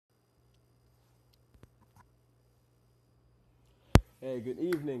Hey, good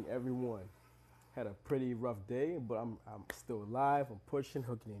evening, everyone. Had a pretty rough day, but I'm still alive. I'm pushing,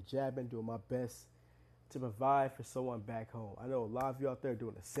 hooking and jabbing, doing my best to provide for someone back home. I know a lot of you out there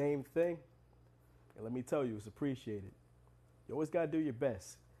doing the same thing, and let me tell you, it's appreciated. You always gotta do your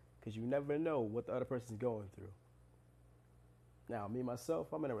best, because you never know what the other person's going through. Now, me myself,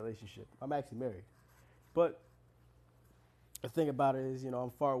 I'm in a relationship. I'm actually married, but the thing about it is,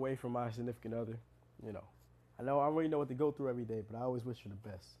 I'm far away from my significant other. You know, I know I already know what they go through every day, but I always wish for the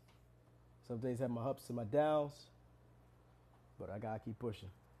best. Some days have my ups and my downs, but I gotta keep pushing.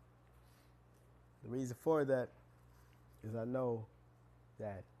 The reason for that is I know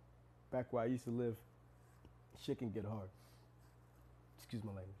that back where I used to live, shit can get hard. Excuse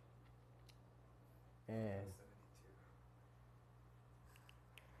my language. And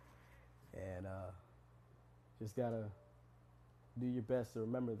 72. just gotta do your best to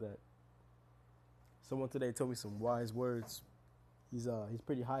remember that. Someone today told me some wise words. He's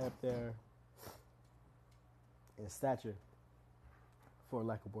pretty high up there in stature, for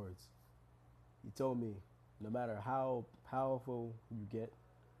lack of words. He told me, no matter how powerful you get,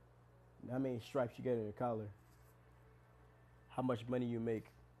 how many stripes you get in your collar, how much money you make,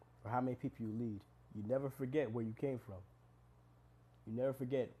 or how many people you lead, you never forget where you came from. You never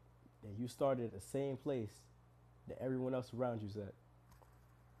forget that you started at the same place that everyone else around you's at.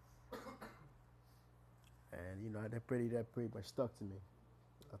 And that pretty much stuck to me.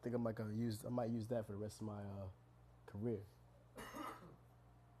 I think I might use that for the rest of my career.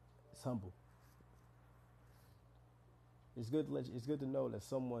 It's humble. It's good to know that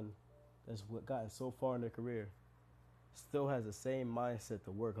someone that's gotten so far in their career still has the same mindset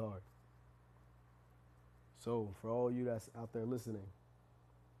to work hard. So for all you that's out there listening,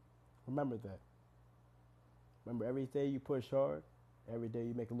 remember that. Remember, every day you push hard, every day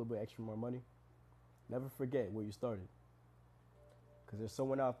you make a little bit extra more money. Never forget where you started, because there's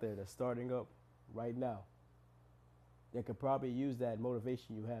someone out there that's starting up right now that could probably use that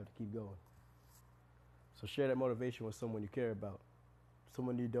motivation you have to keep going. So share that motivation with someone you care about,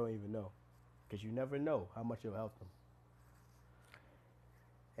 someone you don't even know, because you never know how much it'll help them.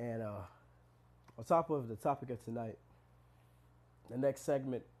 And on top of the topic of tonight, the next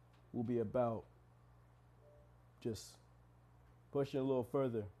segment will be about just pushing a little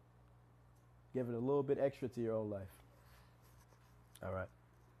further, giving a little bit extra to your own life. All right.